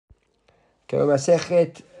Okay,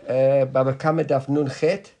 Masechet Bava Kamma Daf Nun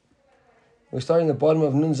Chet. We're starting the bottom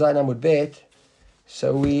of Nun Zayin Amud Bet.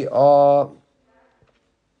 So we are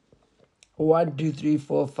 1, 2, 3,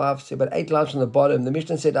 4, 5, 6, about 8 lines from the bottom. The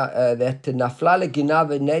Mishnah said that Nafla Leginav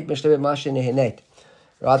Neit Meshlebe Mashe Nehenet.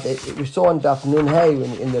 Right, we saw on Daf Nun Hey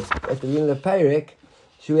at the beginning of the Perek.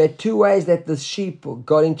 So we had two ways that the sheep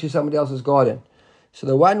got into somebody else's garden. So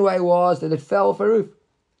the one way was that it fell off a roof.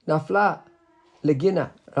 Nafla Legina.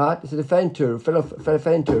 Right, so it fell into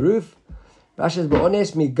a roof. Rasha's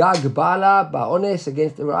ba'ones migag bala ba'ones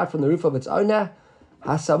against the right from the roof of its owner.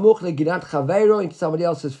 Hasamuch leginat chaveiro into somebody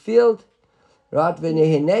else's field. Right,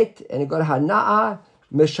 v'nehenet, and it got hana'a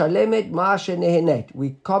meshalemet ma'ashe nehenet.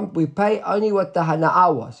 We pay only what the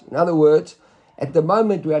hana'a was. In other words, at the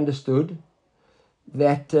moment we understood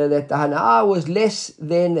that the hana'a was less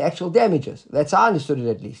than the actual damages. That's how I understood it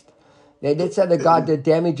at least. Let's say the guy did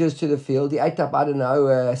damages to the field. He ate up,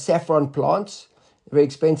 saffron plants, very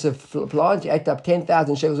expensive plants. He ate up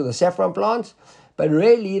 10,000 shekels of the saffron plants. But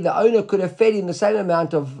really, the owner could have fed him the same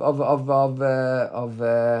amount of one of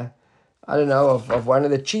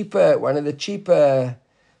the cheaper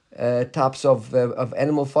types of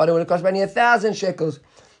animal fodder. It would have cost only 1,000 shekels.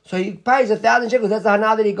 So he pays 1,000 shekels. That's the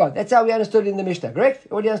hana that he got. That's how we understood it in the Mishnah. Correct?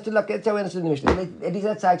 That's how we understood in the Mishnah. At least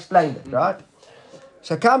that's how I explained it, right?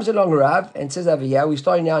 So comes along Rav and says over here, we're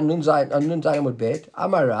starting now on Nun Zayin Amud Bet.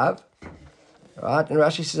 Amar Rav, right? And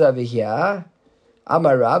Rashi says over here,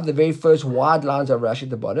 Amar Rav, the very first wide lines of Rashi at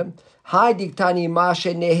the bottom. Hai diktani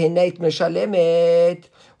mashe nehenet meshalemet.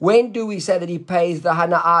 When do we say that he pays the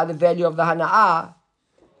hana'ah, the value of the hana'ah?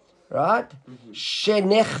 Right?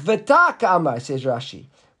 Shenechveta kama, says Rashi.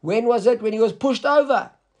 When was it? When he was pushed over.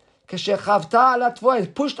 Keshechavta ala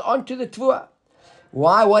tvua, pushed onto the tvua.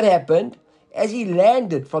 Why? What happened? As he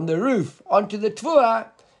landed from the roof onto the tvua,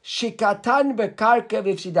 shikatan bekarka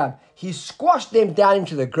v'ifsidam. He squashed them down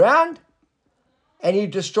into the ground, and he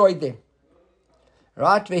destroyed them.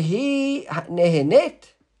 Right? V'hi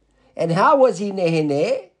nehenet. And how was he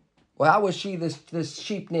neheneh? Well, how was she, this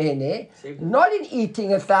sheep neheneh? Not in eating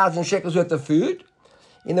 1,000 shekels worth of food.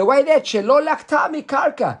 In the way that shelo lakta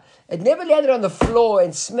mikarka. It never landed on the floor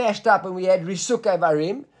and smashed up, and we had risuka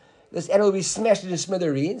varim. This animal we smashed into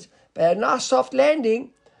smithereens. But a nice soft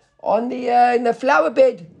landing on the in the flower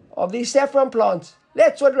bed of these saffron plants.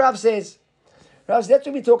 That's what Rav says. Rav, that's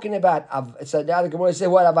what we're talking about. So now the Gemara says,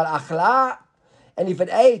 what about achla? And if it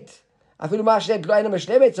ate, so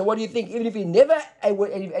what do you think? Even if he never ate,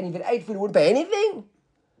 and if it ate food, it wouldn't pay anything?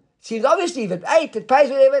 Seems obviously if it ate, it pays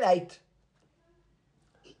whatever it ate.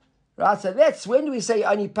 Right, so that's when do we say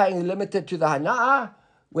only paying limited to the hana'ah?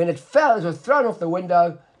 When it fell, it was thrown off the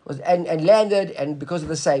window, and landed, and because of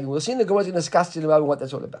the saving. We'll see in the Gemara is going to discuss in a moment what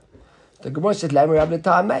that's all about. The Gemara says,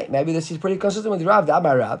 maybe this is pretty consistent with Rav, the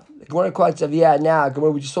Amar Rav. The Gemara quotes of now, Gemara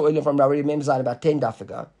we just saw earlier from Rav Memzan about 10 daf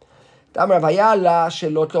ago. The Amar Rav Hayala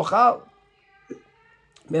shelo tochal.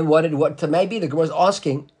 Remember what maybe the Gemara is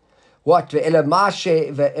asking, what? In other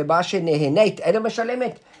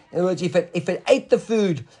words, if it ate the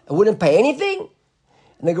food, it wouldn't pay anything?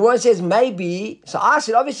 And the Gemara says maybe. So I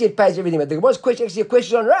said obviously it pays everything, but the Gemara's question actually a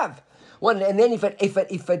question on Rav. And then if it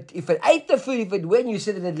ate the food, when you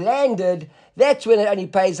said that it landed, that's when it only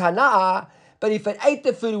pays hana'ah. But if it ate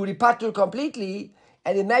the food, it would be patur completely.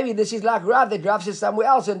 And then maybe this is like Rav, that Rav says somewhere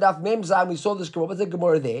else. And Daf Memzan, we saw this Gemara. What's the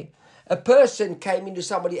Gemara there? A person came into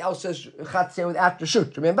somebody else's chatzir without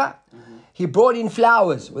reshut. Remember? Mm-hmm. He brought in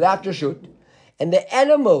flowers without reshut, and the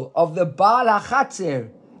animal of the Baal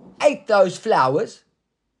HaChatzir ate those flowers.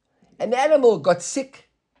 And the animal got sick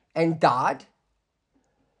and died.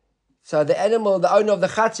 So the owner of the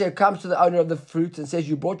chatzir comes to the owner of the fruits and says,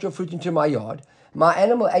 you brought your fruit into my yard. My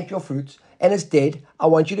animal ate your fruits and it's dead. I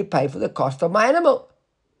want you to pay for the cost of my animal.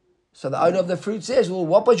 So the owner of the fruit says, well,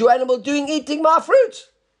 what was your animal doing eating my fruits?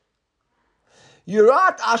 You're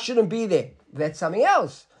right, I shouldn't be there. That's something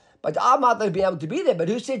else. But I might not be able to be there. But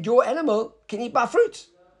who said your animal can eat my fruits?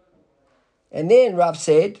 And then Rav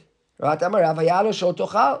said, right, Amar Rav Hayalo Shel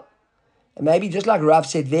Tochal. And maybe just like Rav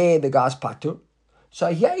said there, the guy's patur.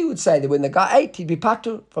 So here you would say that when the guy ate, he'd be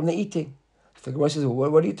patur from the eating. So the Gemara says, well,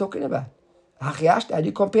 what are you talking about? How do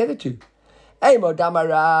you compare the two?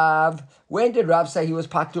 Rav. When did Rav say he was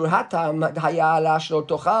patur? Hatam hayala shlo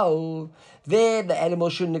tochal. There, the animal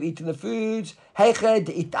shouldn't have eaten the foods. Because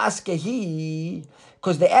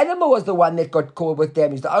the animal was the one that got caught with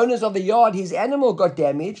damage. The owners of the yard, his animal got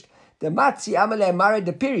damaged. The matzi amale mare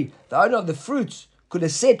de piri. The owner of the fruits could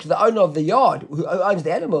have said to the owner of the yard, who owns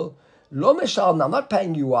the animal, Lo meshal, I'm not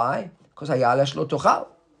paying you. Why? Because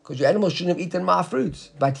your animal shouldn't have eaten my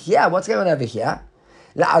fruits. But here, what's going on over here?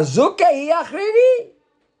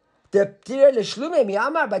 But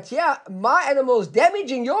yeah, my animal is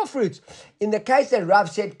damaging your fruits. In the case that Rav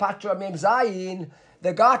said, Patra Mem Zayin,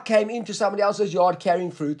 the guy came into somebody else's yard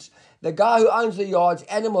carrying fruits. The guy who owns the yard's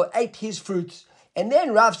animal ate his fruits. And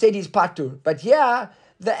then Rav said he's Patur. But here,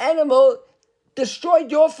 the animal destroyed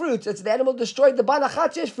your fruits. It's the animal destroyed the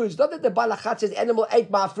Balachatze's fruits. Not that the Balachatze's animal ate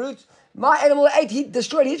my fruits. My animal he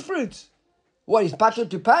destroyed his fruits. What, he's Patur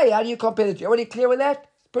to pay? How do you compare the two? Everybody clear with that?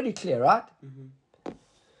 It's pretty clear, right? Mm-hmm.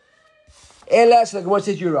 Ella, so the Gemara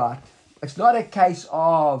says you're right. It's not a case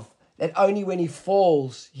of that only when he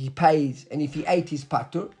falls he pays, and if he ate his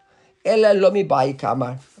patur. Ella lomi bayi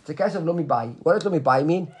kamar. It's a case of lomi bayi. What does lomi bayi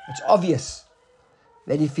mean? It's obvious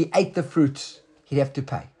that if he ate the fruits, he'd have to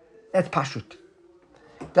pay. That's pashut.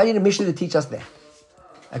 Don't need a mission to teach us that.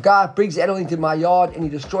 A guy brings the animal into my yard and he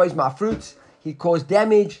destroys my fruits. He caused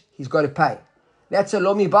damage. He's got to pay. That's a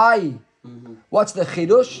lomi bayi. Mm-hmm. What's the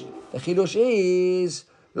chidush? The chidush is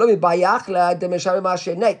lomi bayachla demeshavim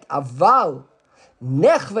ashenait aval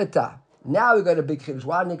nechveta. Now we got a big chidush.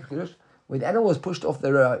 Why big chidush? When the animal was pushed off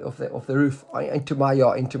the roof into my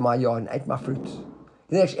yard, and ate my fruits,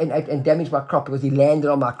 and damaged my crop because he landed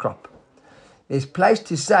on my crop. There's place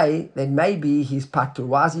to say that maybe he's patur.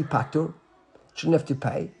 Why is he patur? Shouldn't have to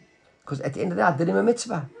pay, because at the end of the day, I did him a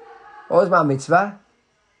mitzvah. What was my mitzvah?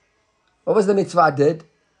 What was the mitzvah I did?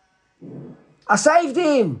 I saved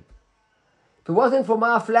him. If it wasn't for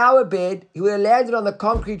my flower bed, he would have landed on the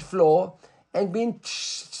concrete floor and been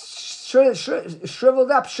shriveled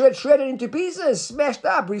up, shredded into pieces, smashed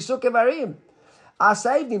up, risuk evarim. I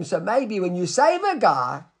saved him. So maybe when you save a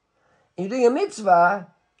guy and you're doing a mitzvah,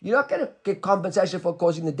 you're not going to get compensation for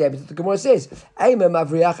causing the damage. The Gemara says,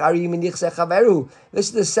 this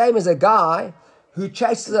is the same as a guy who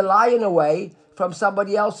chases a lion away from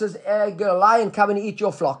somebody else's, a lion coming to eat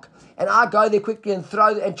your flock. And I go there quickly and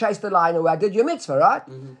chase the lion away. I did your mitzvah, right?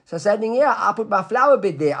 Mm-hmm. So saying, yeah, I put my flower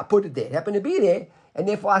bed there. I put it there. It happened to be there. And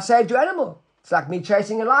therefore I saved your animal. It's like me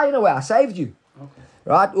chasing a lion away. I saved you. Okay.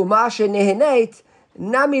 Right? Umashe nehenate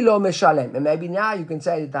nami lo meshalem. And maybe now you can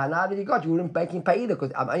say that the hana that he got, you wouldn't make him pay either,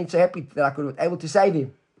 because I'm only so happy that I could be able to save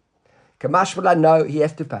him. Kamashmala, no, he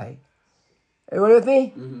has to pay. Everyone with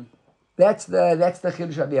me? Mm-hmm. That's the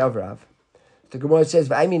chiddush of the Avrav. The Gemara says,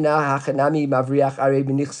 "V'ayminah hachanami mavriach arei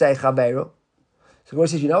b'nichsei chaveiro." So the Gemara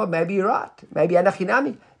says, you know what? Maybe you're right. Maybe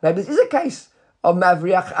anachinami. Maybe this is a case of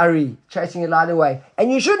mavriach ari, chasing a lion away, and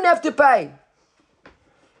you shouldn't have to pay,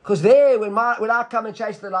 because there, when I come and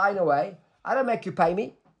chase the lion away, I don't make you pay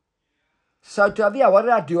me. So to Avia, what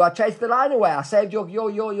did I do? I chased the lion away. I saved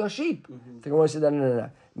your sheep. Mm-hmm. The Gemara said, no.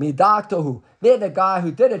 Midatohu. They're the guy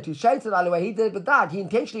who did it, who chased the lion away. He did it with that. He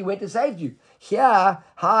intentionally went and saved you. Here,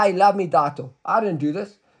 hi, love me, dato. I didn't do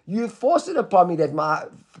this. You forced it upon me that my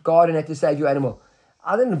garden had to save your animal.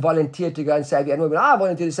 I didn't volunteer to go and save your animal. When I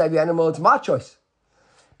volunteer to save your animal, it's my choice.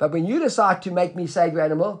 But when you decide to make me save your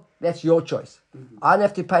animal, that's your choice. Mm-hmm. I don't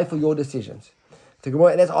have to pay for your decisions. So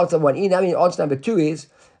that's answer one. Answer number two is,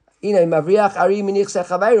 maybe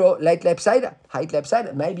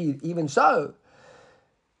even so.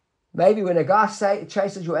 Maybe when a guy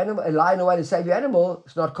chases your animal, a lion away to save your animal,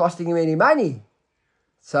 it's not costing him any money.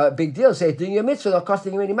 So a big deal. So doing your mitzvah not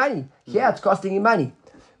costing him any money. Yeah, it's costing him money.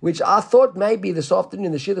 Which I thought maybe this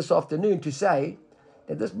afternoon, the shir this afternoon, to say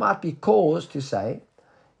that this might be cause to say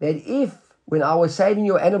that if, when I was saving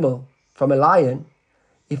your animal from a lion,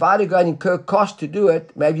 if I had to go and incur cost to do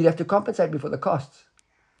it, maybe you'd have to compensate me for the costs.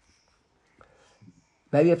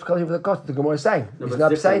 Maybe you have to compensate for the cost. The Gemara is saying. No, it's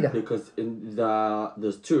not pseda. Because in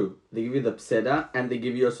there's two. They give you the pseda and they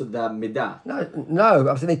give you also the midah. No.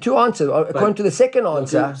 I'm saying there are two answers. According to the second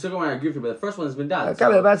answer. The second one I agree with you, but the first one is midah. Okay,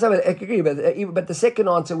 I agree. But the second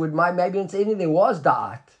answer would maybe if there was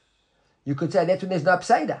da'at, you could say that's when there's no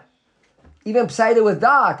pseda. Even pseda with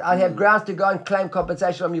da'at, I'd have grounds to go and claim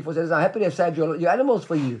compensation from you for saying, I'm happy to have saved your animals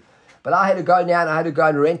for you. But I had to go now and I had to go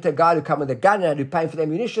and rent a guy to come with a gun and I had to pay for the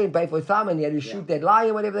ammunition, pay for his thumb, and he had to shoot that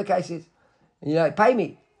lion, whatever the case is. And, pay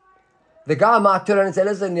me. The guy might turn around and say,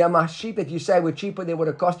 listen, my sheep that you say were cheaper than what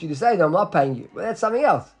it cost you to save them, I'm not paying you. Well, that's something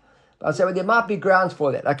else. But I'll say, well, there might be grounds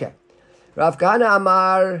for that. Okay. Rav Kahana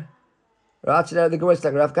Amar, the Gemara is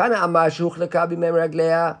like, Rav Kahana Amar, Shuch Lekabi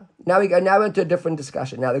Memraglea. Now we go into a different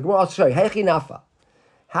discussion. Now the Gemara also show you, Hechi Nafa.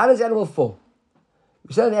 How does the animal fall?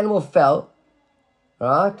 We said the animal fell,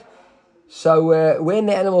 right? So when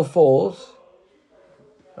the animal falls,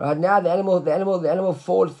 right now the animal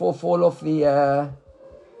fall off the.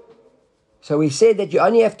 So we said that you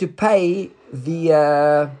only have to pay the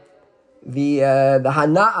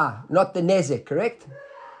hana'a, not the nezek, correct?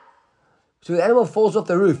 So the animal falls off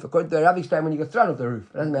the roof. According to the Rav explained, when you get thrown off the roof,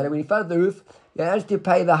 it doesn't matter. When you fall off the roof, you only have to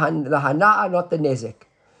pay the hana'a, not the nezek.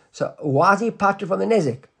 So why is he patur from the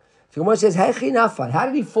nezek? So Gemara says, Hechi nafal. How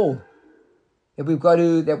did he fall? That we've got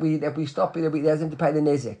to that we stop it. That we doesn't have to pay the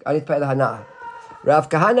nezek. I need to pay the hana. Rav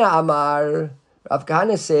Kahana Amar. Rav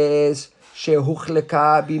Kahana says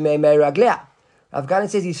shehuchleka b'mei raglea. Rav Kahana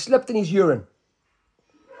says he slipped in his urine.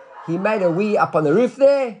 He made a wee up on the roof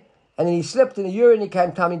there, and then he slipped in the urine. He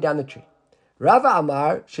came tumbling down the tree. Rava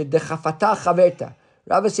Amar shedechafata chaverta.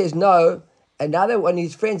 Rava says no. Another one of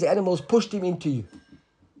his friends, the animals, pushed him into you.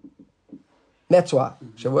 That's why.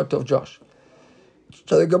 Shavuot of Josh.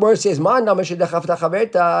 So the Gemara says, the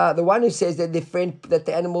one who says that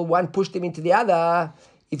the animal one pushed him into the other,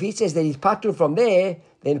 if he says that he's patur from there,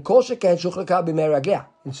 then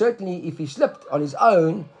and certainly if he slipped on his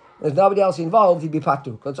own, there's nobody else involved, he'd be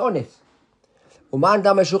patur, because it's honest.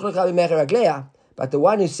 But the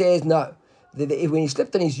one who says no, when he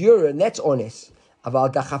slipped on his urine, that's honest. That's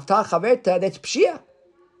pshia.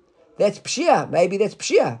 That's pshia. Maybe that's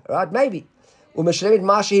pshia, right? Maybe. We have to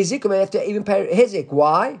even pay hezek.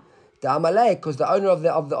 Why? Because the owner of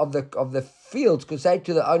the fields could say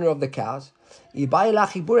to the owner of the cows,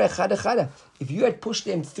 if you had pushed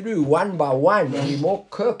them through one by one and be more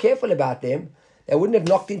careful about them, they wouldn't have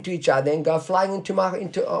knocked into each other and go flying into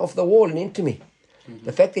off the wall and into me. Mm-hmm.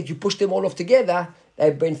 The fact that you pushed them all off together,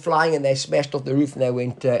 they've been flying and they smashed off the roof and they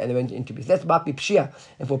went into me. That might be pshia,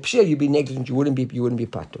 and for pshia you'd be negligent. You wouldn't be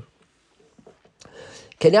patur.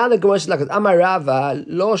 Okay, now the Gemara is like Amar Rava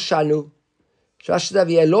lo shanu.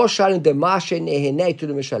 Shashdavia lo shanu de mashe nehenei to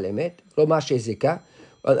the mishalemet lo mashe zika.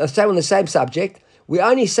 Same on the same subject. We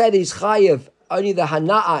only say that he's chayev only the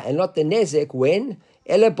hana'a and not the nezek when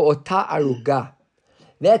ele b'ota aruga.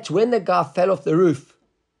 That's when the guy fell off the roof.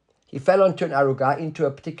 He fell onto an aruga, into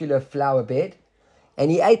a particular flower bed,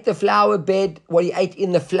 and he ate the flower bed. What he ate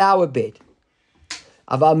in the flower bed.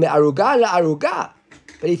 Aval me aruga la aruga.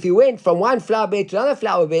 But if he went from one flower bed to another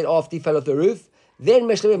flower bed after he fell off the roof, then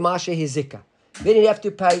Meshleme Mashe Hizika. Then he'd have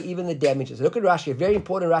to pay even the damages. Look at Rashi, a very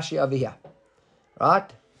important Rashi over here. Right?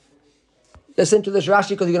 Listen to this Rashi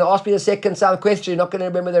because you're going to ask me the second some question, you're not going to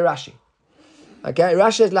remember the Rashi. Okay,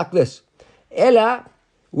 Rashi is like this. Ella,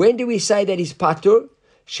 when do we say that he's patur?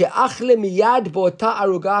 She'achle miyad bo'ta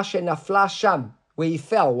aruga she'nafla sham, where he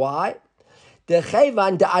fell. Why? The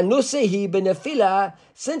chayvan, the anusehi benefila,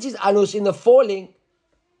 since he's anus in the falling,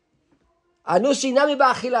 anusi nami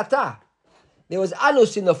ba'achilata. There was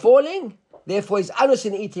anus in the falling, therefore he's anus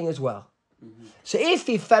in eating as well. Mm-hmm. So if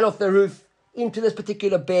he fell off the roof into this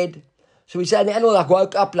particular bed, so we say the animal like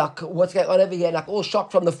woke up, like what's going on over here, like all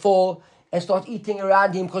shocked from the fall, and start eating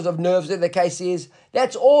around him because of nerves, whatever the case is.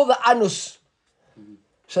 That's all the anus. Mm-hmm.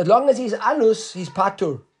 So as long as he's anus, he's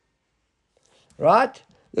patur. Right?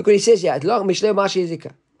 Look what he says here. As long Mishlei Mashi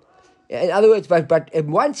Zika. In other words, but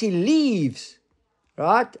once he leaves,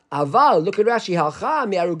 right? Aval, look at Rashi. Halcha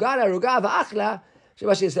mi aruga va'achla. In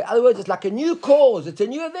other words, it's like a new cause. It's a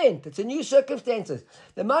new event. It's a new circumstances.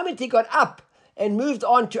 The moment he got up and moved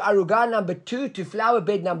on to aruga number 2, to flower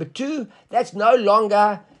bed number 2, that's no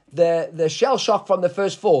longer the shell shock from the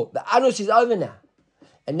first fall. The anus is over now.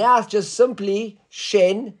 And now it's just simply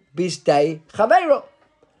shen bisdei chavero.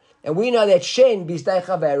 And we know that shen bisdei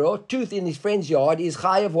chavero, tooth in his friend's yard, is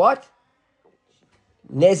chai of what?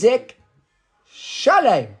 Nezek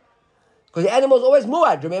shalem. Because the animal's always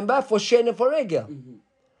muad, remember? For shen and for regel. Mm-hmm.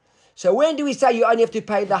 So when do we say you only have to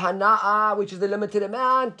pay the hana'a, which is the limited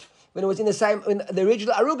amount, when it was in the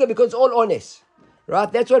original aruga, because it's all honest. Right?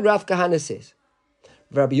 That's what Rav Kahana says.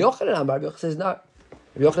 Rabbi Yochanan says no.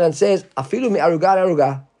 Rabbi Yochanan says, afilu mi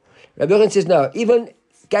aruga. Rabbi Yochanan says no. Even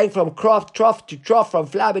going from trough to trough, from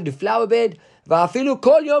flower bed to flower bed, va'afilu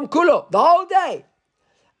kol yom kulo, the whole day.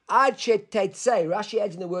 Ad shetetzei, Rashi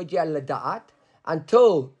adds in the word here, lada'at,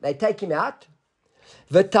 until they take him out,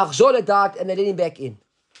 v'tachzor lada'at, and they let him back in.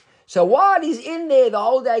 So while he's in there the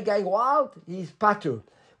whole day going wild, he's patur.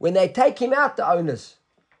 When they take him out, the owners,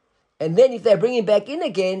 and then if they bring him back in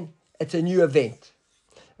again, it's a new event.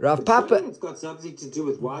 Rav Papa, it's got something to do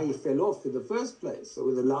with why he fell off in the first place, or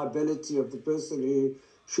with the liability of the person who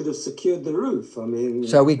should have secured the roof. I mean,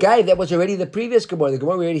 so that was already the previous Gemara. The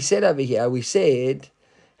Gemara we already said over here. We said,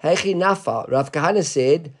 Heichi Nafa. Rav Kahana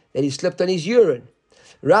said that he slipped on his urine.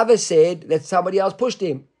 Rava said that somebody else pushed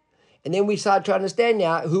him. And then we started to understand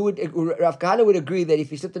now Rav Kahana would agree that if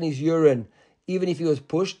he slipped on his urine, even if he was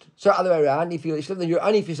pushed, so other way around, if he slipped on the urine,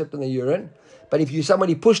 only if he slipped on the urine, but if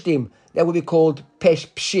somebody pushed him, that would be called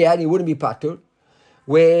pshia, and he wouldn't be patur.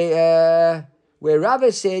 Where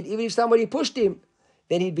Rava said, even if somebody pushed him,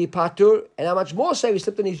 then he'd be patur, and how much more so if he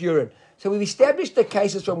slipped on his urine. So we've established the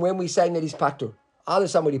cases from when we're saying that he's patur. Either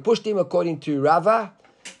somebody pushed him according to Rava,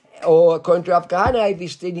 or according to Rav Kahana, if he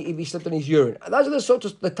slipped on his urine. Those are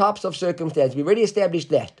the types of circumstances. We've already established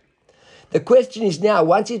that. The question is now,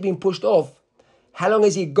 once he's been pushed off, how long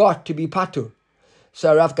has he got to be patur?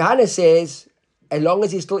 So Rav Kahana says, as long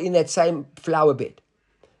as he's still in that same flower bed.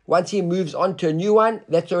 Once he moves on to a new one,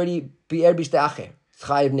 that's already bi'er b'shta'acher. It's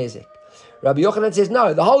chayiv nezek. Rabbi Yochanan says,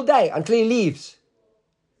 no, the whole day until he leaves.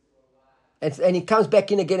 And he comes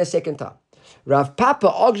back in again a second time. Rav Papa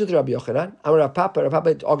argues with Rabbi Yochanan. Rav Papa argues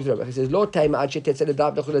with Rabbi Yochanan. He says, Lo taima ad shetetz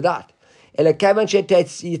ledat v'chol ledat. Ela kavan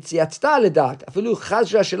shetetz yatzta ledat. Afilu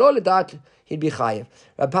chazra shelo ledat, he'd be chayiv.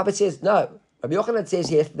 Rav Papa says, no. Rabbi Yochanan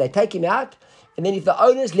says, yes, they take him out, and then if the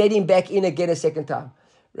owners let him back in again a second time.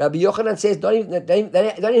 Rabbi Yochanan says, they don't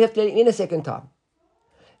even have to let him in a second time.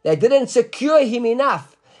 They didn't secure him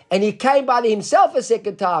enough, and he came by himself a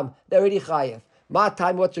second time. They're already chayiv. My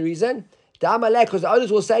time, what's the reason? Because the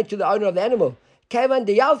owners will say to the owner of the animal, Kavan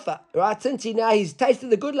de Yalfa, right? Since he's tasted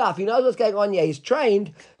the good life, he knows what's going on here, he's trained,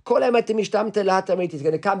 he's going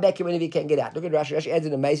to come back whenever he can get out. Look at Rashi. Rashi adds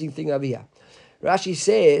an amazing thing over here. Rashi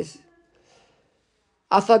says,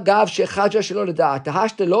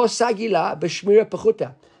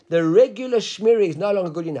 the regular shmira is no longer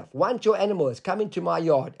good enough. Once your animal has come into my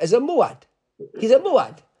yard as a muad, he's a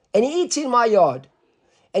muad, and he eats in my yard,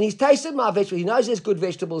 and he's tasted my vegetables, he knows there's good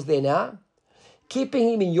vegetables there now. Keeping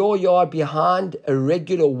him in your yard behind a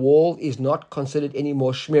regular wall is not considered any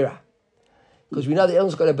more shmira. Because we know the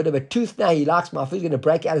animal's got a bit of a tooth now, he likes my food, he's going to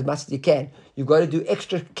break out as much as he can. You've got to do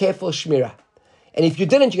extra careful shmira. And if you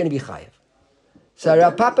didn't, you're going to be chayiv. So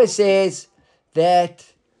Rav Papa says that,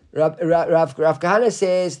 Rav Kahana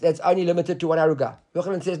says that's only limited to one aruga.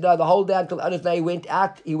 Yochanan says no, the whole day until the owners know he went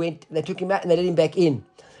out, they took him out and they let him back in.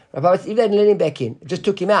 Rav Papa says if they didn't let him back in, just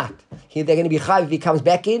took him out, they're going to be chayiv if he comes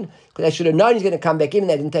back in, because they should have known he's going to come back in and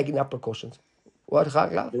they didn't take enough precautions. What,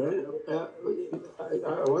 Chagla?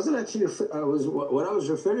 I wasn't actually, what I was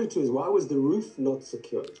referring to is why was the roof not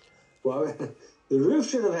secured? Why, the roof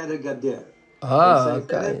should have had a gader.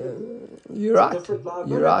 Okay. You're right. The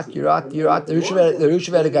roof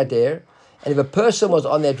should have had a gader, and if a person was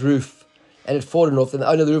on that roof and it fallen off, then the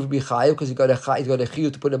owner of the roof would be chayiv because he's got a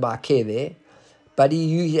chiyuv to put a marquee there. But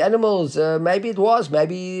his animals, maybe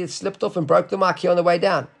it slipped off and broke the marquee on the way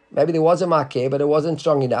down. Maybe there was a marquee, but it wasn't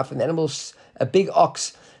strong enough, and the animals, a big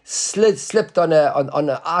ox, slipped on an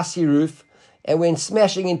icy roof and went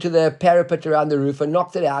smashing into the parapet around the roof and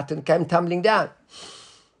knocked it out and came tumbling down.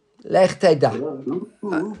 Lech Teda.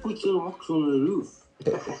 Who puts an ox on a roof?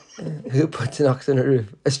 Who puts an ox on a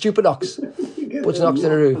roof? A stupid ox puts an ox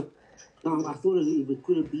on a roof. I thought it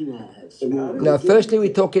could have been a... No, firstly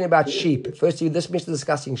we're talking about sheep. Firstly, this Mishnah is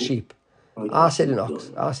discussing sheep. I said an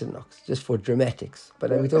ox, just for dramatics.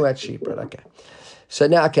 But we're talking about sheep, right? Okay. So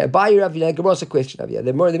now, okay, Gemara's a question over here.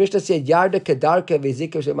 The Mishnah said, Yarda Kedarka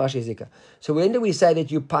Vizika Shemashi Zika. So when do we say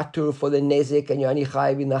that you patur for the nezik and you only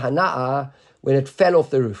chayiv in the hana'a when it fell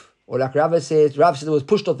off the roof? Or like Rav says it was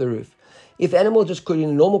pushed off the roof. If animals just could, in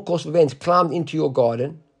the normal course of events, climbed into your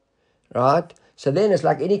garden, right? So then it's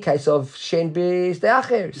like any case of shen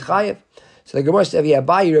b'ste'acher, it's chayiv. So the Gemara says over here,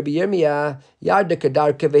 Rabbi Yirmiyah, Yarda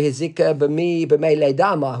Kedarka Vizika b'mi b'mei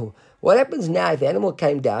leida mahu. What happens now if the animal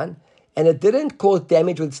came down and it didn't cause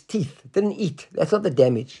damage with its teeth? It didn't eat. That's not the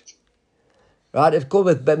damage. Right? It's called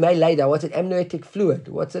with b'mei leida. What's it? Amniotic fluid.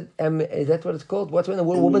 What's it? Is that what it's called? What's when the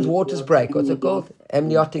woman's waters break? What's it called?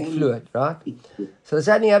 Amniotic fluid. Right? So the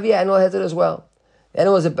same thing over here, animal has it as well. The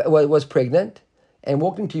animal was pregnant and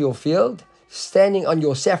walked into your field, standing on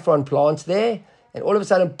your saffron plants there, and all of a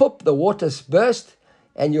sudden, pop, the waters burst,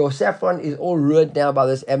 and your saffron is all ruined now by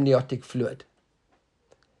this amniotic fluid.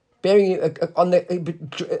 Assuming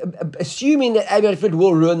that amniotic fluid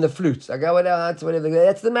will ruin the flutes. Okay, whatever.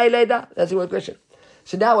 That's the Meileda. That's the word question.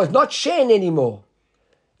 So now it's not shen anymore.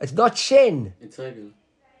 It's not shen. It's regular.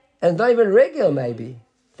 And it's not even regular, maybe.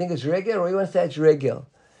 I think it's regular, or you want to say it's regular.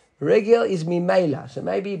 Regular is mimela. So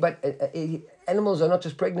maybe, but animals are not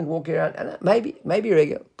just pregnant walking around. Maybe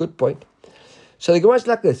regular. Good point. So the Gemara is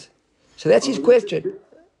like this. So that's his question.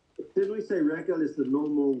 Didn't we say regal is the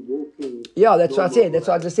normal walking? Yeah, that's what I said. That's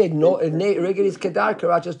what I just said. No, regal is kedarka,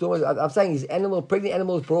 right? Just normal. I'm saying is pregnant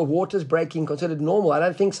animals, waters breaking, considered normal. I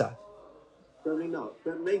don't think so. Probably not.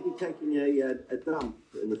 But maybe taking a dump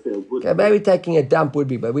in the field would. Okay, maybe taking a dump would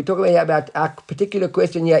be. But we're talking about our particular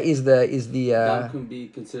question here is the. Dump can be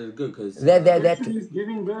considered good because that is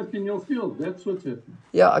giving birth in your field. That's what's happening.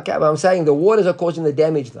 Yeah, okay, but I'm saying the waters are causing the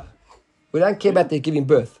damage though. We don't care about the giving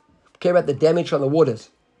birth. We care about the damage from the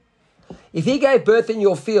waters. If he gave birth in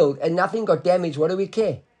your field and nothing got damaged, what do we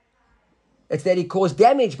care? It's that he caused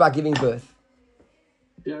damage by giving birth.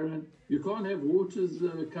 Darren, You can't have waters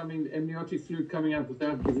amniotic fluid coming out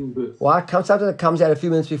without giving birth. Why? Sometimes it comes out a few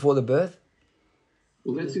minutes before the birth.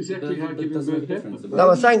 Well, that's exactly how giving doesn't make birth a difference. happens. No,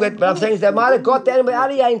 I'm saying, but I'm saying is they might have got the animal out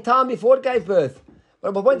of here in time before it gave birth.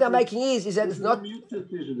 But the point I'm making is that it's not. a mute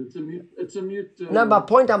decision. It's a mute. No, my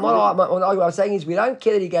point I'm saying is we don't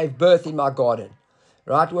care that he gave birth in my garden,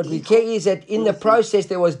 right? What we care is that in the process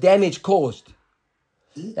there was damage caused.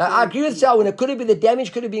 Now, I agree with Sal, when it could have been the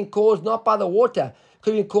damage could have been caused not by the water,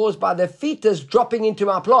 could have been caused by the fetus dropping into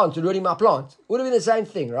my plants and ruining my plants. Would have been the same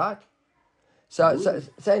thing, right? So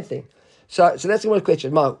same thing. So that's one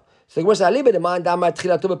question. So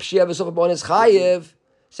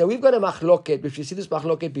we've got a machloket, which we see this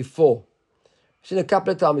machloket before. We've seen a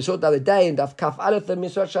couple of times. We saw it the other day, and Daf Kaf Aleph, the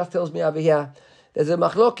Misrach Shas tells me over here, there's a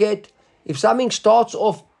machloket, if something starts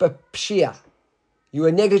off pshia, you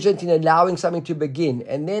were negligent in allowing something to begin,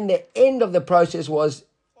 and then the end of the process was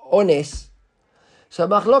ones. So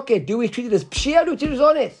machloket, do we treat it as pshia or do we treat it as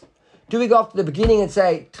ones? Do we go up to the beginning and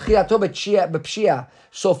say, tchilato b'pshia,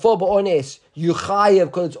 so for b'ones, you chayev,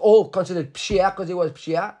 because it's all considered pshia, because it was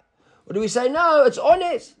pshia? Or do we say, no, it's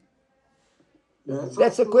honest?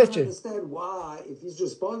 That's the question. I understand why, if he's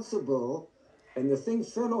responsible and the thing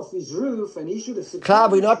fell off his roof and he should have...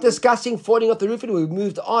 Claude, we're not discussing falling off the roof and we've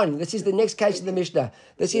moved on. This is the next case in the Mishnah.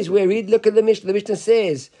 This is where look at the Mishnah. The Mishnah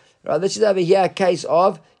says, right, this is over here a case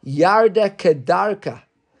of Yarda Kedarka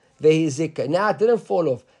Vehizika. Now it didn't fall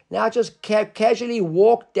off. Now just casually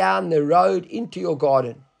walk down the road into your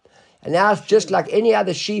garden. And now it's just like any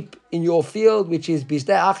other sheep in your field, which is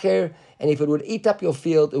Bizdei Acher, and if it would eat up your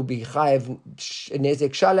field, it would be Chayev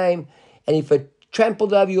Nezek Shalem, and if it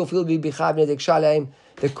trampled over your field, it would be Chayev Nezek Shalem.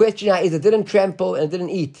 The question now is, it didn't trample and it didn't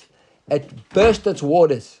eat. It burst its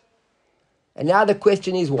waters. And now the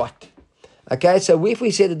question is what? Okay, so if we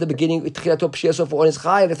said at the beginning, that's not a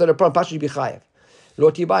problem, Pasha should be Chayev.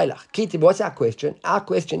 Loti Bailach. Kitib, what's our question? Our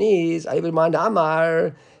question is, I even mind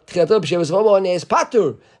Amar,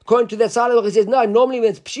 Patur. According to that side of it, he says, no, normally when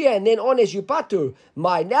it's pshia and then honest, you patur.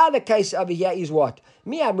 Now the case over here is what?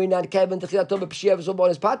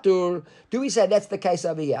 Do we say that's the case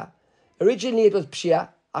over here? Originally it was pshia.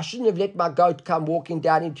 I shouldn't have let my goat come walking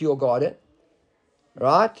down into your garden.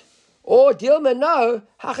 Right? Or Dilma, no.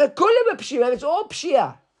 It's all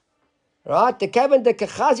pshia. Right? The kavan, the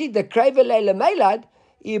kachazi, the krevele, le melad,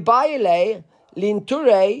 ibayele,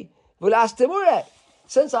 linture, vulastemure.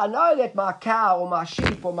 Since I know that my cow or my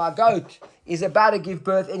sheep or my goat is about to give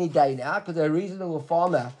birth any day now, because a reasonable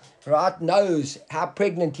farmer, right, knows how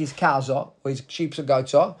pregnant his cows are, or his sheep or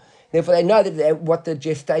goats are. Therefore, they know what the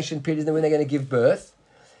gestation period is and when they're going to give birth.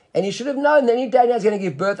 And you should have known that any day now is going to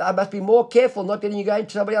give birth. I must be more careful not letting you go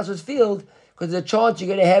into somebody else's field, because there's a chance you're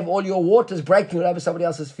going to have all your waters breaking all over somebody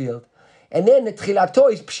else's field. And then the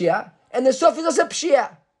tchilato is pshia, and the sof is also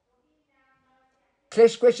pshia.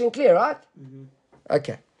 Question clear, right? Mm-hmm.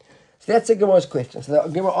 Okay, so that's the Gemara's question. So the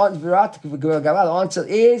Gemara answer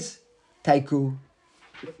is Teiku.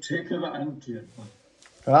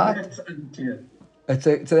 Right? That's unclear.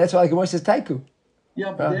 So that's why the Gemara says Teiku.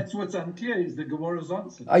 Yeah, but that's what's unclear is the Gemara's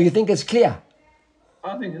answer. Oh, you think it's clear?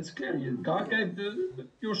 I think it's clear. God gave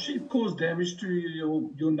your sheep caused damage to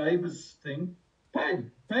your neighbor's thing. Pay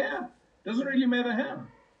out. Doesn't really matter how.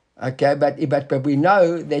 Okay, but we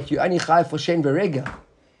know that you only chai for shen v'regel.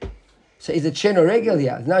 So is it shen or regel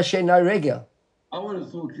here? No shen, no regel. I would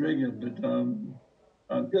have thought regel, but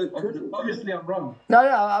obviously I'm wrong. No,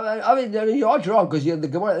 I mean you are wrong, because the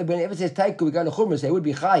Gemara, whenever it says Teiku, we go to Chumrah, so it would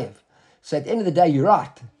be chayiv. So at the end of the day, you're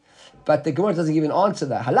right. But the Gemara doesn't give an answer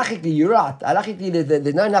there. Halachically, you're right. Halachically,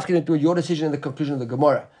 there's no enough to do with your decision in the conclusion of the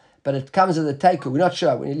Gemara. But it comes as a Teiku. We're not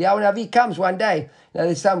sure. When Eliyahu Navi comes one day, now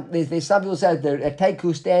there's some people say that a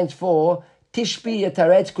Teiku stands for Tishbi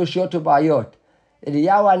Yetaretz Kushotu Bayot.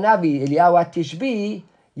 Eliyahu Navi, Eliyahu Tishbi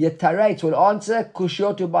Yetaretz will answer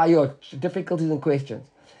Kushotu Bayot, difficulties and questions.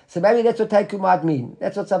 So maybe that's what Teiku might mean.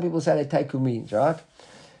 That's what some people say that Teiku means, right?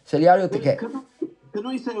 So Eliyahu Can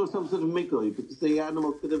we say it was some sort of migoi, because the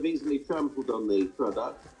animal could have easily trampled on the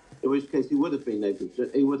product, in which case he would have been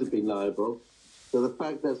negligent, he would have been liable. So the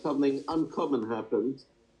fact that something uncommon happened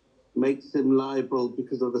makes him liable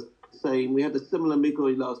because of the same. We had a similar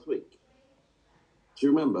migoi last week. Do you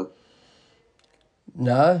remember?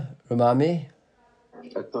 No, remind me. I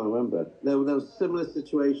can't remember. There was a similar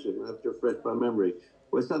situation, I have to refresh my memory,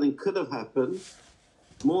 where something could have happened,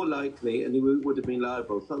 more likely, and he would have been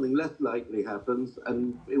liable. Something less likely happens,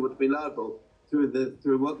 and it would have been liable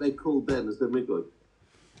through what they called then as the migoi.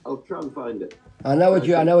 I'll try and find it. I know what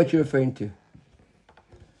you're referring to.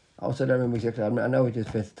 I also don't remember exactly. I know it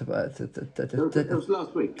just it was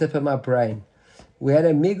last week. Tip of my brain. We had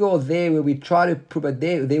a migor there where we try to prove, but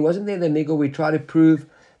there wasn't there the migor. We try to prove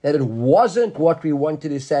that it wasn't what we wanted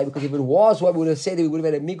to say, because if it was what we would have said, we would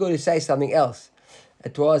have had a migor to say something else.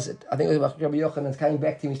 It was, I think it was Rabbi Yochanan coming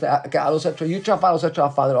back to me. Okay, I'll also try. You try to find. Also try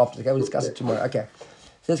to find it after. Okay, we'll discuss it tomorrow. Okay.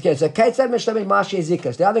 So let's go. So Kate said, "Mishlamid Mashi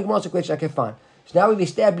Ezikas." Now the Gemara question. Okay, fine. So now we've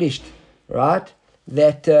established, right,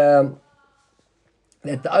 that that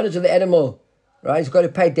the owners of the animal, right, has got to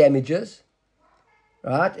pay damages,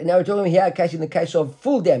 right. And now we're talking here in the case of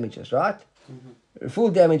full damages, right? Mm-hmm. Full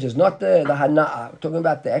damages, not the hana'a. We're talking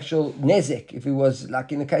about the actual nezek. If it was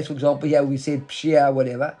like in the case, for example, here we said pshia,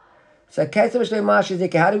 whatever. So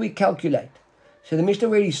how do we calculate? So the Mishnah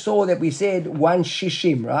already saw that we said 1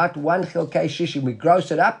 shishim, right? 1 chelkei shishim. We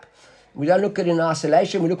gross it up. We don't look at it in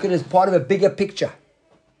isolation. We look at it as part of a bigger picture.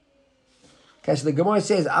 Okay, so the Gemara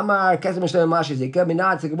says, Amar Kesem Mishnah Mashizika.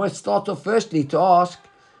 Minad, the Gemara starts off firstly to ask,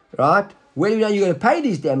 right, where do you know you're going to pay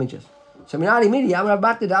these damages? So Minad immediately, Amar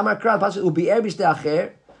Batid, Amar Kral, Ubi Erbis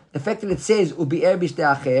De'acher. The fact that it says Ubi Erbis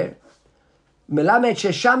De'acher, Melamed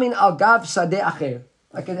Sheshamin Al Gav Sadeh Acher.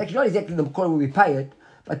 Okay, actually not exactly the Makor where we pay it,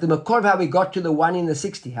 but the Makor of how we got to the 1 in the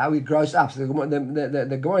 60, how we gross up. So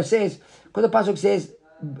the Gemara says, because the Pasuk says,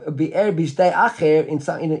 Bi'er Bishtei Acher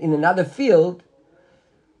in another field,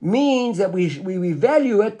 means that we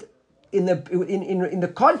value it in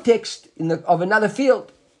the context of another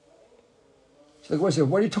field. So the Gemara says,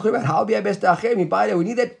 what are you talking about? How Bi'er Bishtei Acher? We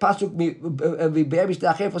need that Pasuk Bi'er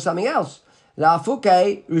Bishtei Acher for something else.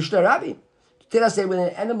 La'afuke Rishta Rabbi. Tell us that when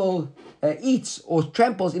an animal eats or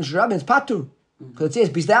tramples in Shurabim, it's patur. Because it says,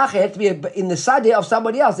 Bisda'acher has to be in the sadeh of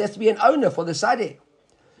somebody else. There has to be an owner for the sadeh.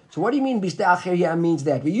 So what do you mean Bisda'acher here means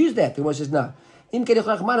that? We use that. The one says, no. Im kedich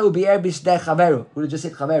rachmana ubi'er bisdei chaveru. We just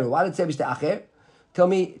said chaveru. Why did it say Bisda'acher? Tell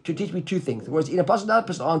me, to teach me two things. The words in a person, another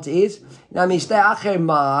person answer is, now Bisda'acher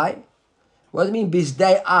mai. What does it mean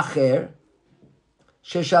Bisda'acher?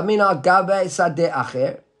 Sheshamina gabe sadeh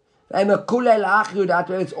acher.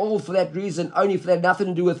 It's all for that reason, only for that, nothing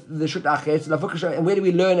to do with the Shut Acher. And where do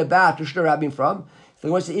we learn about Shut Rabbim from? The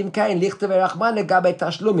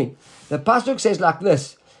Pasuk says like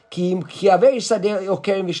this: and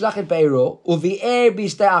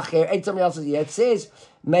somebody else says, yeah, it says,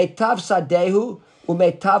 Meitav Sadehu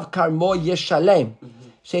umeitav karmo yeshalem.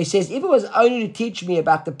 So he says, if it was only to teach me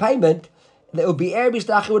about the payment, that would be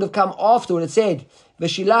would have come afterward. It said,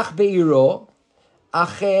 Veshilach beiro.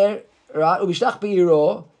 Acher, right? Ubishlach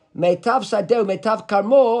beiro, meitav sadeh, meitav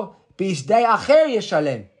karmo, bisdei acher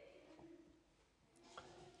yeshalem.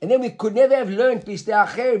 And then we could never have learned bisdei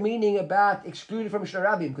acher, meaning about excluded from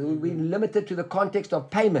Sharabim, because we've been limited to the context of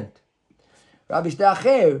payment. Rabbi bisdei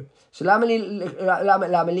acher, so lamali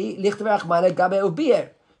lichter v'achmana gabe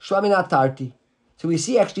ubier, shwamin atarti. So we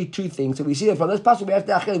see actually two things. So we see that from this passage we have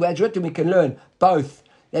to acher, where it's written, we can learn both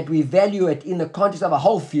that we value it in the context of a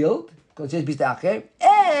whole field, because it says Bisdei Acher,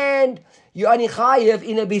 and you only chayiv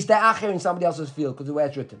in a Bisdei Acher in somebody else's field, because the way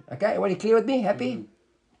it's written. Okay, everybody clear with me? Happy?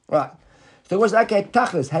 Mm-hmm. Right. So it was like, okay,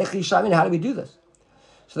 Tachlis, Heichi Shamin, how do we do this?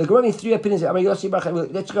 So the Gemara in 3 opinions.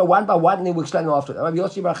 Let's go one by one, and then we'll explain them after.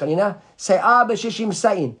 Yossi Bar Chanina, Se'ah b'shishim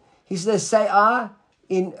Sa'in. He says Se'ah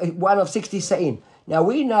in one of 60 Sa'in. Now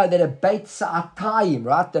we know that a Beit Sa'atayim,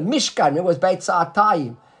 right? The Mishkan, it was Beit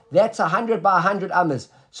Sa'atayim. That's 100 by 100 amas.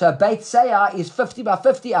 So a Beit Se'ah is 50 by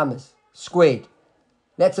 50 amas. Squared.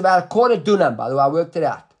 That's about a quarter dunam. By the way, I worked it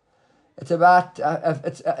out. It's about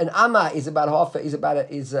an amma is about half.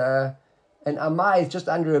 An amma is just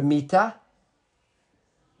under a meter,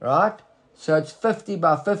 right? So it's 50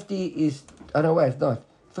 by 50 is it's not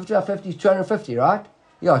 50 by 50 is 250, right?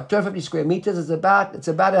 Yeah, 250 square meters is about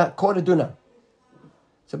a quarter dunam.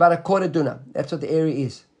 It's about a quarter dunam. That's what the area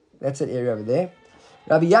is. That's that area over there.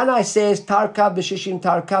 Rabbi Yanai says tarkav b'shishim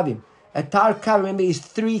tarkavim. A tarkav, remember, is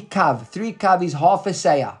 3 kav. 3 kav is half a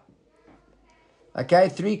seah. Okay,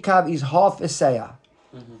 3 kav is half a seah.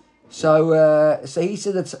 Mm-hmm. So he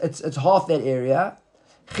said it's half that area.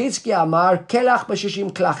 Chizki amar kelach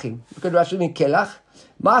b'shishim klachim. Look at Rashi in kelach.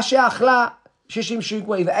 Ma she'achla shishim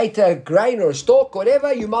shukma. If you ate a grain or a stalk,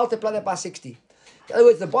 whatever, you multiply that by 60. In other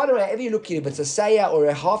words, the bottom, wherever you look at it, if it's a seah or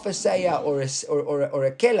a half a seah or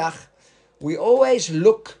a kelach, we always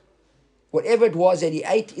look. Whatever it was that he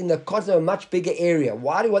ate in the context of a much bigger area.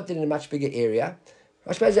 Why do we want it in a much bigger area?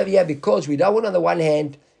 Rashi over here because we don't want, on the one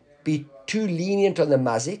hand, be too lenient on the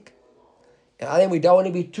mazik, and I think we don't want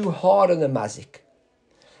to be too hard on the mazik.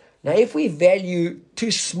 Now, if we value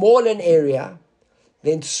too small an area,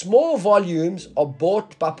 then small volumes are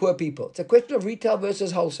bought by poor people. It's a question of retail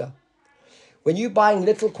versus wholesale. When you're buying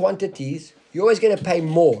little quantities, you're always going to pay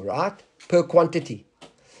more, right, per quantity.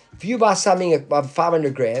 If you buy something about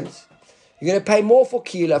 500 grams, You're going to pay more for a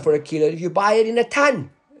kilo if you buy it in a ton.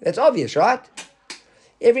 That's obvious, right?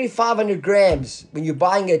 Every 500 grams, when you're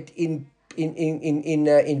buying it in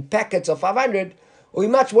packets of 500, will be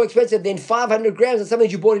much more expensive than 500 grams of something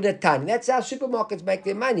you bought in a ton. That's how supermarkets make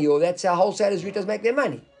their money, or that's how wholesalers, retailers make their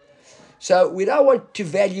money. So we don't want to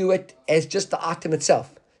value it as just the item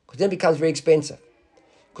itself, because then it becomes very expensive.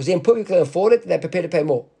 Because then people can afford it, and they're prepared to pay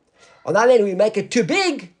more. On the other hand, we make it too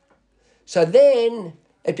big, so then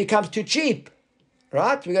it becomes too cheap,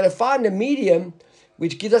 right? We're going to find a medium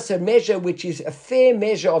which gives us a measure which is a fair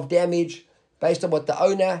measure of damage based on what the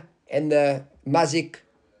owner and the mazik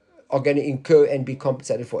are going to incur and be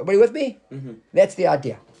compensated for. Everybody with me? Mm-hmm. That's the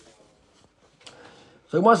idea.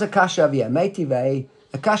 So it was a kasha over here. Meitivei,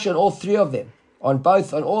 a kasha on all three of them, on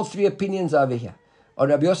all three opinions over here. On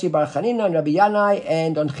Rabbi Yossi Bar Chanina, on Rabbi Yanai,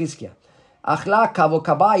 and on Chizkiah. Achla kav or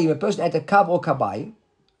kabayim, a person ate a kav or kabayim,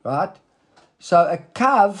 right? So a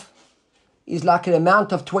kav is like an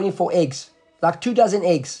amount of 24 eggs, like 2 dozen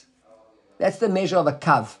eggs. That's the measure of a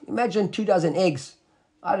kav. Imagine 2 dozen eggs.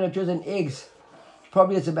 I don't know, 2 dozen eggs.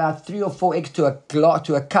 Probably it's about 3 or 4 eggs to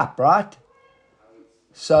a cup, right?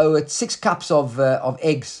 So it's 6 cups of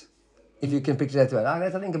eggs, if you can picture that way. I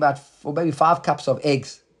think about maybe 5 cups of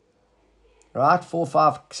eggs, right? 4,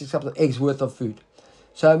 5, 6 cups of eggs worth of food.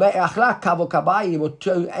 So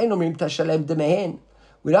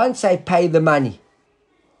we don't say pay the money.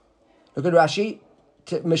 Look at Rashi.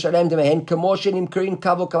 If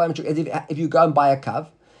you go and buy a kav,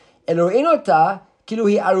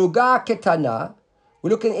 we're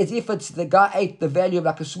looking as if it's the guy ate the value of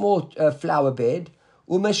like a small flower bed.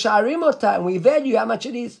 And we value how much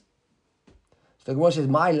it is. So the Gemara says,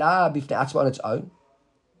 "My la bifnei atzma on its own."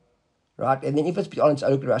 Right? And then if it's on its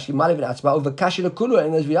own, Rashi, "My bifnei atzma over kashi lekulu."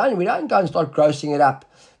 And we don't go and start grossing it up.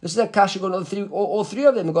 This is a kashi on all three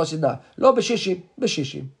of them. The God says, "No, lo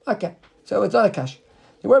b'shishim." Okay, so it's not a kashi.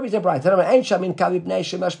 The word is a bright. So we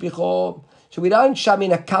don't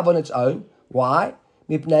shamin a kav on its own. Why?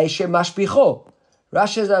 Mipnei shemashbicho.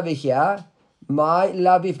 Rashi is over here. My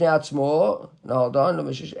love if now it's more. No, hold on. Ein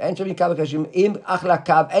shamin kav kashim im achla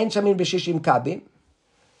kav. Ein shamin b'shishim kabim.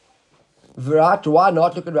 V'rat. Why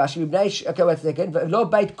not? Look at Rashi. Okay, wait a second. Lo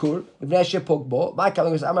beit kul. Mipnei shepogbo. My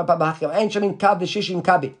kav is amar pabachim. Ein shamin kav b'shishim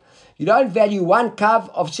kabim. You don't value 1 kav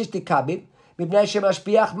of 60 kabim. Mipnei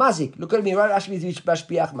shemashbiach mazik. Look at me. Right? Rashi is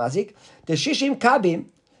mashbiach mazik. The shishim kabim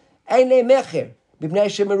ein le mecher.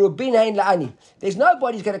 There's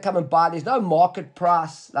nobody's going to come and buy. There's no market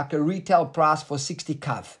price, like a retail price for 60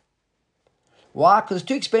 kav. Why? Because it's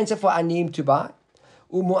too expensive for anim to buy.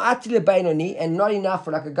 And not enough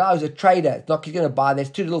for like a guy who's a trader. It's not going to buy.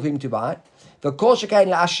 There's too little for him to buy. The kol shekain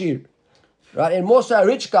la'ashir. Right? And more so a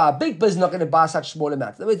rich guy, a big business, not going to buy such small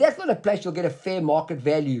amounts. In other words, that's not a place you'll get a fair market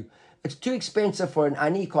value. It's too expensive for an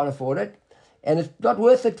ani, can't afford it. And it's not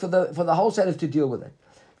worth it for the wholesalers to deal with it.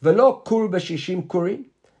 Velo kur b'shishim kurin,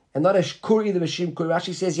 and not a kur either b'shishim kurin.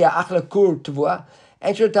 Rashi says, "Yeah, achla kur tavua."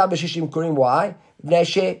 And should have b'shishim kurin. Why?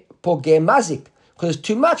 B'nei pogem mazik, because it's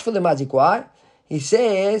too much for the mazik. Why? He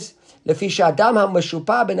says, "Lefi shadam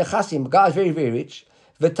hamashupa benechasim." Guy is very, very rich.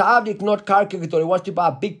 V'ta'av liknot karka g'dol. He wants to buy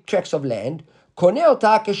big tracts of land. Koneh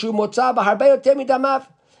ota kashu motza b'harbe yoter midamav.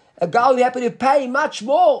 A guy who's happy to pay much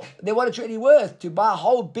more than what it's really worth to buy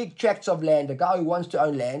whole big tracts of land. A guy who wants to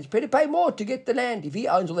own land is prepared to pay more to get the land. If he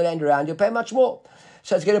owns all the land around, he'll pay much more.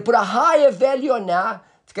 So it's going to put a higher value on now.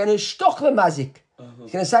 It's going to stock the mazik.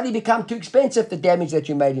 It's going to suddenly become too expensive, the damage that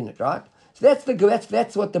you made in it, right? So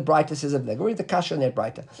that's what the brighter says of that. Go read the kasha on that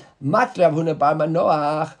brighter. Matrav huna bar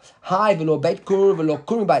manoach. Hi velo beit kur velo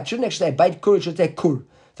kur bait. Shouldn't actually say beit kur. It should say kur.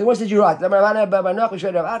 So what did you write? Okay, so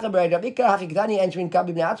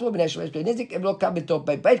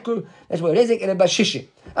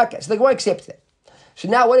the Gemara accepts that. So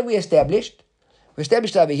now what have we established? We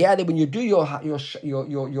established over here that when you do your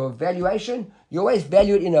valuation, you always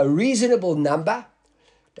value it in a reasonable number.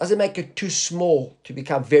 Doesn't make it too small to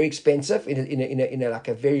become very expensive in a like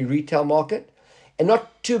a very retail market, and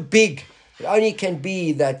not too big. It only can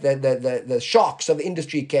be that the sharks of the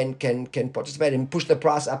industry can participate and push the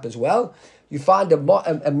price up as well. You find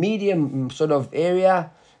a medium sort of area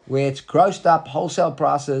where it's grossed up wholesale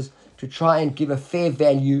prices to try and give a fair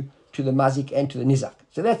value to the mazik and to the nizak.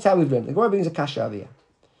 So that's how we've learned. The Gemara brings a kasha over here.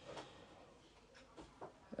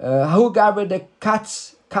 Hahu gabra the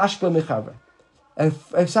katz kashba mechavra.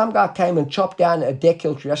 If some guy came and chopped down a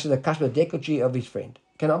dekel tree, that's the kashba dekel tree of his friend.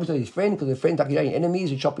 Can obviously his friend, because the friend's like your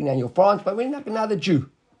enemies, you're chopping down your branch, but we're not another Jew.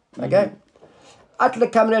 Okay? Atle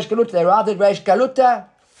kam Reish Galuta, they rather Reish Galuta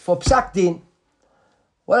for Psak Din.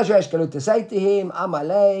 What does Reish Galuta say to him?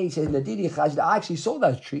 Amalei, he says, Ladidi Chazda, I actually saw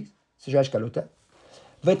those trees, says Reish Galuta.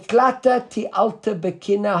 V'tlata ti'alta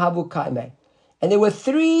bekina havu kaime. And there were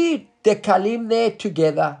 3 dekalim there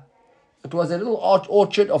together. It was a little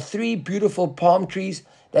orchard of 3 beautiful palm trees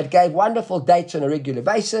that gave wonderful dates on a regular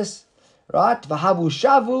basis. Right? V'havu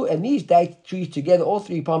shavu, and these date trees together, all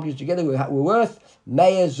 3 palm trees together, were worth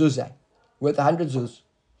Meya zuzah, worth 100 zuz.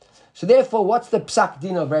 So therefore, what's the psak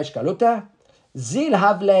din of Reish Galuta? Zil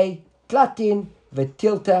havle tlatin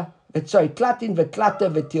v'tilta. Tlatin v'tlata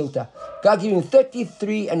v'tilta. God gave him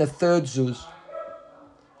 33 and a third zuz.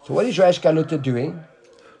 So what is Reish Galuta doing?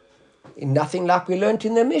 Nothing like we learned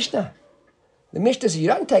in the Mishnah. The Mishnah says you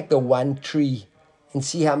don't take the 1 tree and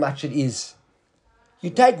see how much it is. You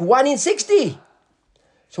take 1 in 60.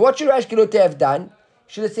 So what should Reish Galuta have done?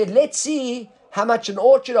 He should have said, let's see how much an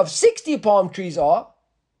orchard of 60 palm trees are.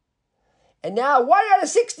 And now 1 out of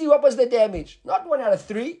 60, what was the damage? Not 1 out of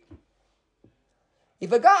 3.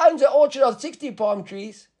 If a guy owns an orchard of 60 palm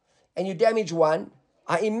trees and you damage 1,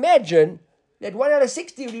 I imagine that 1 out of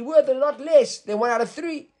 60 will be worth a lot less than 1 out of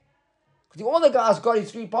 3. Because if all the guys got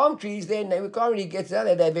his 3 palm trees, then they can't really get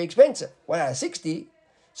that. They're very expensive. 1 out of 60.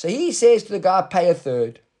 So he says to the guy, pay a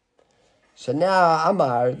third. So now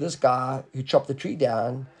Amar, this guy who chopped the tree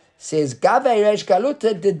down, says, Gavei Reish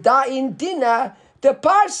Galuta deda'in dina the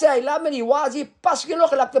parsei lamani. Why is he passing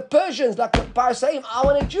like the Persians, like the parseim? I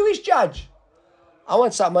want a Jewish judge. I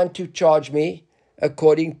want someone to charge me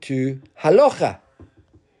according to halacha,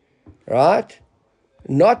 right?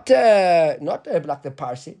 Not like the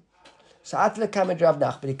parseim. So Atla came to Rav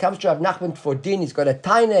Nachman. He comes to Rav Nachman for din. He's got a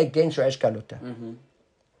taina against Reish Galuta.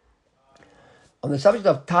 On the subject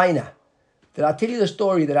of taina, did I tell you the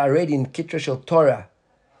story that I read in Kitra Shel Torah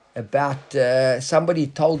about somebody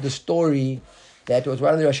told the story that was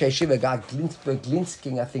one of the Rosh Yeshiva, guy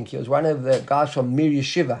Glinsking, I think. He was one of the guys from Mir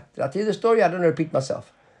Yeshiva. Did I tell you the story? I don't repeat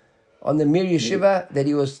myself. On the Mir Yeshiva, that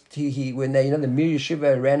when they, the Mir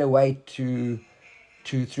Yeshiva ran away through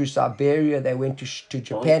Siberia, they went to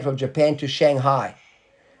Japan, from Japan to Shanghai.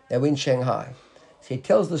 They went to Shanghai. So he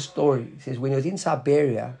tells the story. He says, when he was in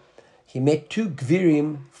Siberia, he met 2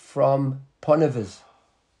 Gvirim from Ponevers.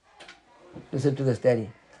 Listen to this, Daddy.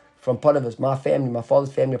 From Ponevers. My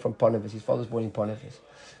father's family are from Ponevers. His father was born in Ponevers.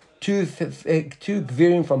 2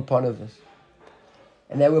 Gvirim from Ponevers.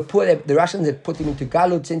 And they were poor. The Russians had put them into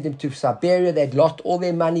Galut, sent them to Siberia. They'd lost all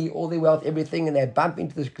their money, all their wealth, everything. And they bump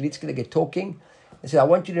into this Glitsky. They get talking. They said, I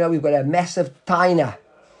want you to know we've got a massive taina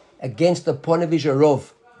against the Ponevezher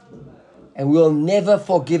Rov. And we'll never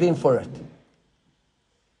forgive him for it.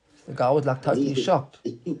 The guy was like totally shocked.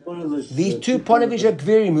 These 2 Ponevezher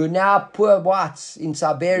Gvirim, who are now poor whites in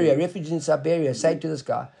Siberia, refugees in Siberia, say to this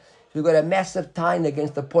guy, we've got a massive taina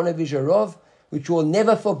against the Ponevezher Rov, which we'll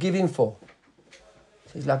never forgive him for.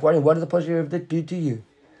 So he's like, what did the Ponevezher Rov do to you? He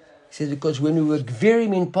says, because when we were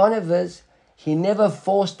Gvirim in Ponevers, he never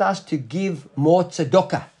forced us to give more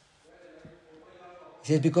tzedakah.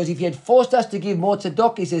 He says, because if he had forced us to give more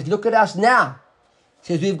tzedakah, he says, look at us now. He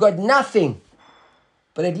says, we've got nothing.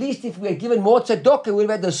 But at least if we had given more tzedakah, we would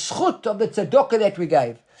have had the schut of the tzedakah that we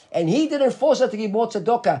gave. And he didn't force us to give more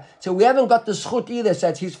tzedakah. So we haven't got the schut either, so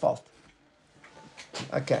it's his fault.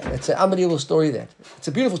 Okay, it's an unbelievable story there. It's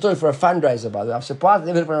a beautiful story for a fundraiser, by the way. I'm surprised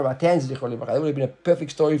they never put about Tanz. That would have been a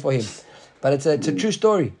perfect story for him. But it's a true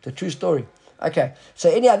story. It's a true story. Okay, so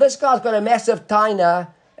anyhow, this guy's got a massive taina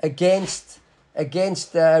against Rav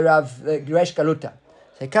Reish Galuta.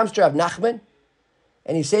 So he comes to Rav Nachman,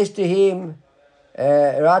 and he says to him,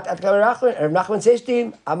 Rav Nachman says to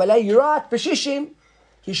him, Amalei, you're right, B'shishim.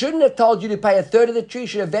 He shouldn't have told you to pay a third of the tree, he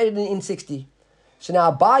should have valued it in 60. So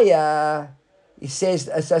now Abaya, he says,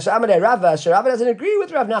 so Amalei Rava, so Rava doesn't agree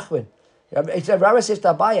with Rav Nachman. Rava says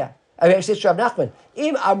to Abaya, he says to Rav Nachman,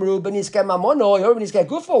 Im Amru b'nizkei mamono, or b'nizkei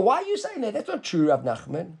gufo. Why are you saying that? That's not true, Rav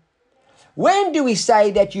Nachman. When do we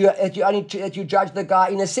say that you judge the guy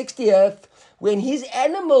in a 60th when his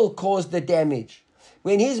animal caused the damage?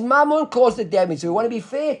 When his mammon caused the damage? So we want to be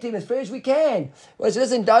fair to him as fair as we can. Well, so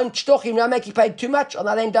listen, don't shtoch him, don't make him pay too much. On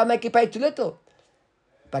the other hand, don't make him pay too little.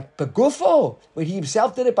 But Begufo, when he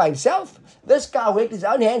himself did it by himself, this guy went with his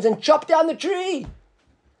own hands and chopped down the tree.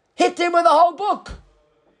 Hit him with a whole book.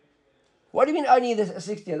 What do you mean only the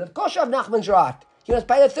 60th? Of course Rav Nachman's right. He must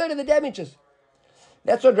pay a third of the damages.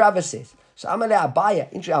 That's what Rava says. So Amalei Abaya.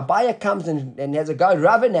 Abaya comes and has a go at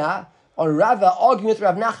Rava now, on Rava arguing with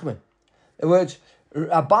Rav Nachman. In other words,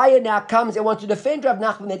 Abaya now comes and wants to defend Rav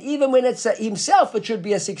Nachman that even when it's himself, it should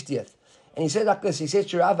be a 60th. And he says like this, he says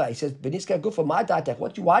to Rava, he says, Beniska Gufa, my datak.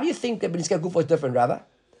 Why do you think that Beniska Gufa is different, Rava?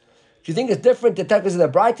 Do you think it's different to take this in the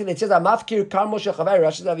Brighton? It says, Amafkir, Karmo Shechavai,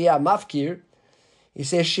 Rashi Zaviyah, Amafkir. He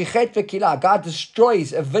says, Shichet Vekila, God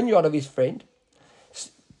destroys a vineyard of his friend.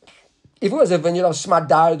 If it was a vanilla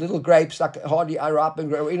smadar, little grapes, like hardly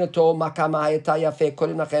unripened, you want to tell me there,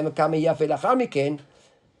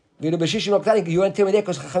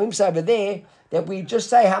 because Chachamim say over there that we just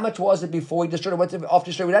say how much was it before he destroyed it, what's it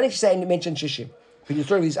after destroyed. We don't actually say mention shishim. He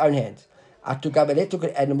destroyed it with his own hands. They took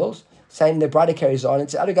it animals, same the brother carries on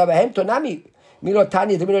and says, Atugabahem Tonami. Milo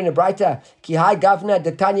Tanya, the middle in the brighter, Ki Hai Gavna,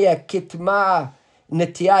 the Tanya Kitma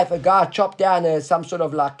Netia, if a guy chopped down some sort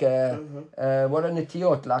of like what are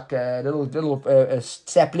netiot, like little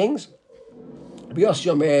saplings.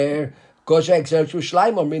 Biosyomer Goza Exer to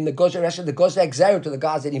Shleim, or mean the Goza Exer to the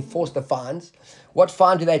guys that enforce the fines. What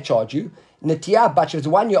fine do they charge you? Netia, but if it's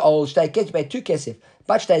 1 year old, stay get by 2 kesef.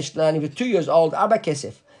 But stay if it's 2 years old, arba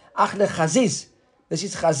kesef. Achle chaziz. This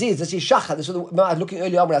is chaziz. This is shachar. This is what I was looking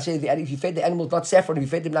earlier on when I said if you fed the animals not saffron, if you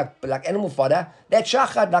fed them like animal fodder, that's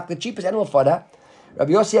shachar, like the cheapest animal fodder.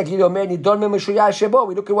 Rabbi Yossi Aglili Omer Nidon Memeshuyah Shebo.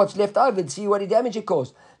 We look at what's left over and see what damage it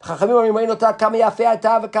caused. How much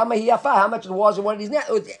it was and what it is now.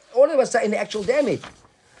 All of us saying the actual damage.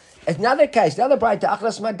 Another case, the other bright,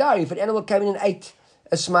 Achlas Madari. If an animal came in and ate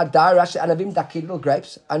a smadar, Rashi Anavim Daki, little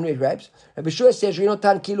grapes, unread grapes. Rabbi Shua says,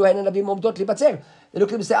 Rinotan Kilo Hen Anavim Omdot Libatzer. They look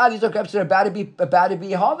at him and say, these are grapes that are about to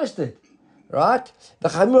be harvested. Right? The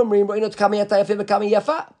Chamim Rim, Rinot Kami Yatayafe, Kami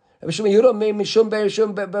Yafa. What are you talking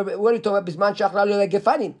about? Bisman Shachlal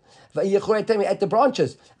Gefanim. We ate the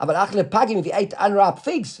branches. But Achle Pagim, if you ate unwrapped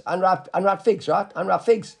figs, unwrapped figs, right? Unwrapped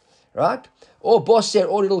figs, right? Or bosser,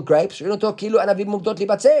 or little grapes. You don't talk kilo and avim mumdot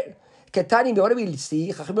libatzer. Ketanim, what do we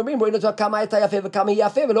see? Chachim remember, you don't talk kama yatayafe, kama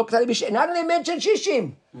yafe, and look at it. And how do they mention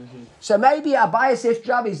shishim? So maybe Abaye says,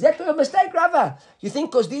 Travi, is that a mistake, Rava? You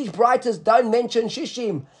think because these writers don't mention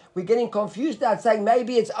shishim, we're getting confused now, saying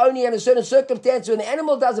maybe it's only in a certain circumstance when the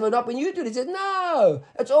animal does it, but not when you do it. He says, no,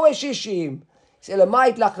 it's always shishim. He said,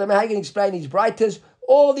 Elamait lachem, how can explain these writers?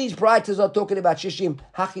 All these writers are talking about shishim.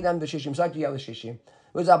 Hachinam v'shishim. So do you have the shishim?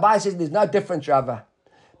 Whereas Abaye says there's no difference, Rava.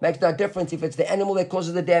 Makes no difference if it's the animal that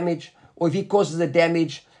causes the damage or if he causes the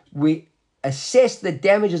damage. We assess the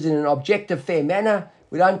damages in an objective, fair manner.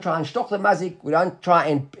 We don't try and stock the mazik. We don't try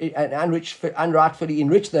and unrightfully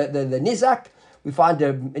enrich the nizak. We find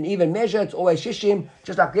an even measure. It's always shishim.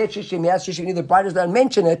 Just like that shishim, yes, shishim. Either writers don't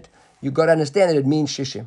mention it, you've got to understand that it means shishim.